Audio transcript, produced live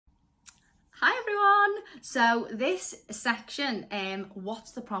Hi everyone! So this section,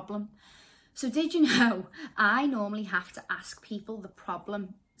 what's the problem? So did you know I normally have to ask people the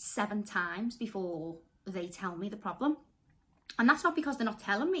problem 7 times before they tell me the problem? And that's not because they're not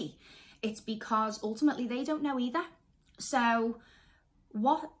telling me, it's because ultimately they don't know either. So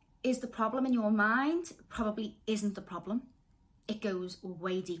what is the problem in your mind probably isn't the problem. It goes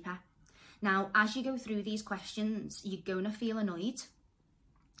way deeper. Now, as you go through these questions, you're gonna feel annoyed.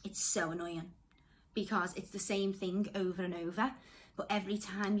 It's so annoying because it's the same thing over and over, but every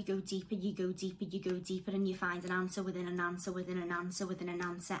time you go deeper, you go deeper, you go deeper, and you find an answer within an answer within an answer within an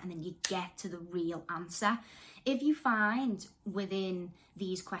answer, and then you get to the real answer. If you find within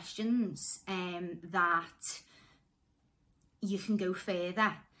these questions that you can go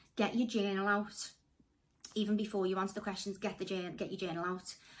further, get your journal out. Even before you answer the questions, get your journal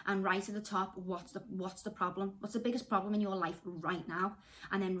out and write at the top, what's the problem? What's the biggest problem in your life right now?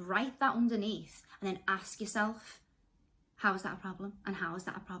 And then write that underneath and then ask yourself, how is that a problem? And how is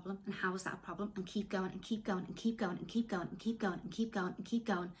that a problem? And how is that a problem? And keep going and keep going and keep going and keep going and keep going and keep going and keep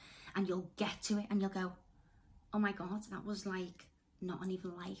going. And you'll get to it and you'll go, oh my God, that was like not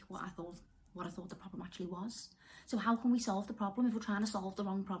even like what I thought the problem actually was. So how can we solve the problem if we're trying to solve the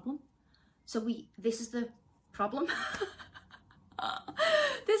wrong problem? So this is the problem.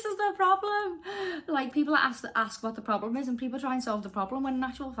 This is the problem. Like, people ask what the problem is, and people try and solve the problem when in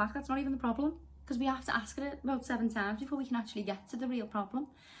actual fact that's not even the problem, because we have to ask it about 7 times before we can actually get to the real problem.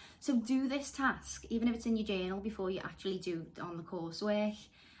 So do this task, even if it's in your journal, before you actually do it on the coursework.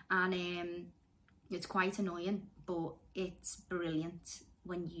 And it's quite annoying, but it's brilliant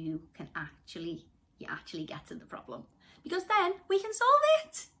when you actually get to the problem, because then we can solve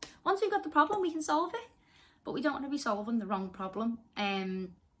it. Once we've got the problem, we can solve it, but we don't want to be solving the wrong problem. I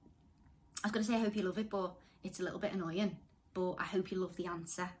was going to say I hope you love it, but it's a little bit annoying, but I hope you love the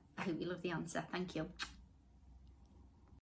answer. Thank you.